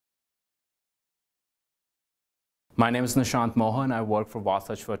My name is Nishant Mohan. I work for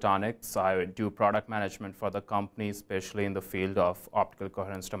Wasatch Photonics. I do product management for the company, especially in the field of optical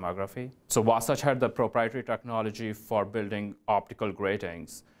coherence tomography. So Wasatch had the proprietary technology for building optical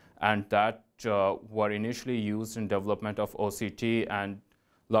gratings, and that were initially used in development of OCT, and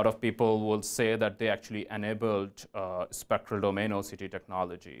a lot of people will say that they actually enabled spectral domain OCT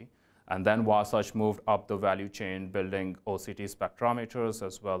technology. And then Wasatch moved up the value chain, building OCT spectrometers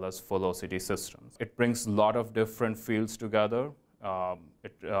as well as full OCT systems. It brings a lot of different fields together.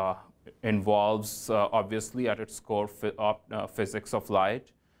 It involves, obviously, at its core, physics of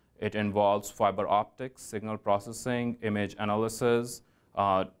light. It involves fiber optics, signal processing, image analysis.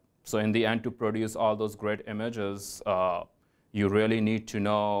 So in the end, to produce all those great images, you really need to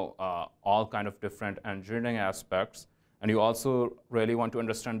know all kind of different engineering aspects. And you also really want to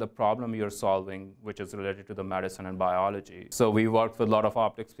understand the problem you're solving, which is related to the medicine and biology. So we worked with a lot of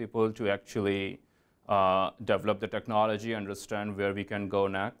optics people to actually develop the technology, understand where we can go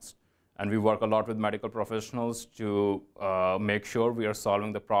next. And we work a lot with medical professionals to make sure we are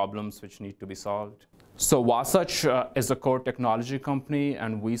solving the problems which need to be solved. So Wasatch is a core technology company,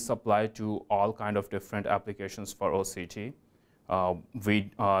 and we supply to all kind of different applications for OCT. We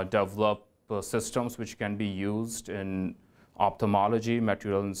develop systems which can be used in ophthalmology,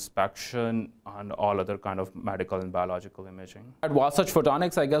 material inspection, and all other kind of medical and biological imaging. At Wasatch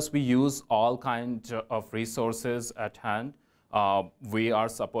Photonics, I guess we use all kinds of resources at hand. We are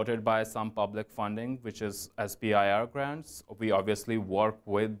supported by some public funding, which is SPIE grants. We obviously work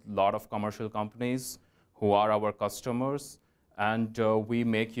with a lot of commercial companies who are our customers, and we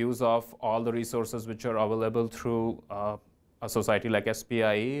make use of all the resources which are available through a society like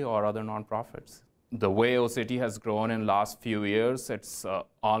SPIE or other nonprofits. The way OCT has grown in last few years, it's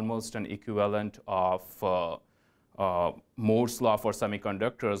almost an equivalent of Moore's law for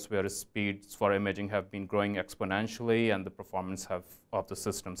semiconductors, where speeds for imaging have been growing exponentially and the performance of the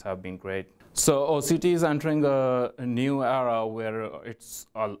systems have been great. So OCT is entering a new era where it's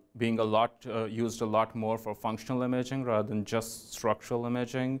being used a lot more for functional imaging rather than just structural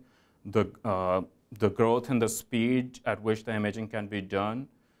imaging. The growth in the speed at which the imaging can be done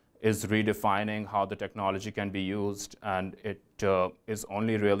is redefining how the technology can be used, and it is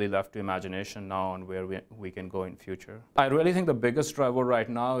only really left to imagination now on where we can go in future. I really think the biggest driver right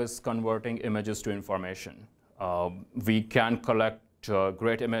now is converting images to information. We can collect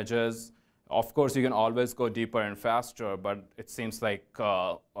great images. Of course, you can always go deeper and faster, but it seems like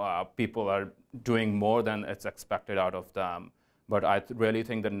people are doing more than it's expected out of them. But I really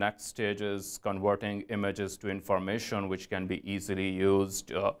think the next stage is converting images to information which can be easily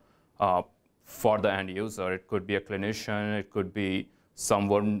used for the end user. It could be a clinician, it could be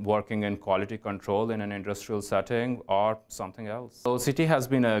someone working in quality control in an industrial setting, or something else. OCT has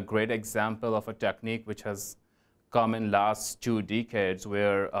been a great example of a technique which has come in last 2 decades,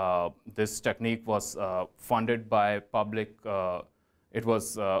 where this technique was funded by public. It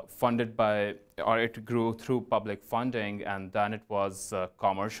was funded by, or it grew through public funding, and then it was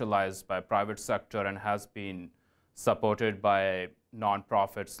commercialized by private sector and has been supported by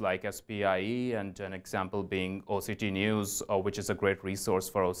nonprofits like SPIE, and an example being OCT News, which is a great resource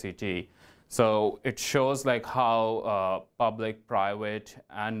for OCT. So it shows like how public, private,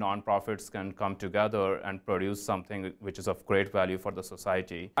 and nonprofits can come together and produce something which is of great value for the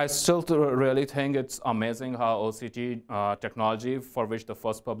society. I still really think it's amazing how OCT technology, for which the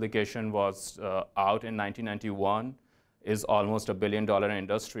first publication was out in 1991, is almost $1 billion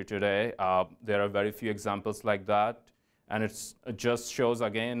industry today. There are very few examples like that, and it just shows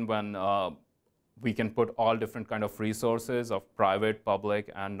again when we can put all different kind of resources of private,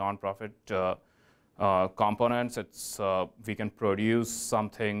 public, and nonprofit components. We can produce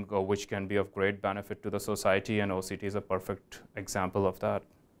something which can be of great benefit to the society, and OCT is a perfect example of that.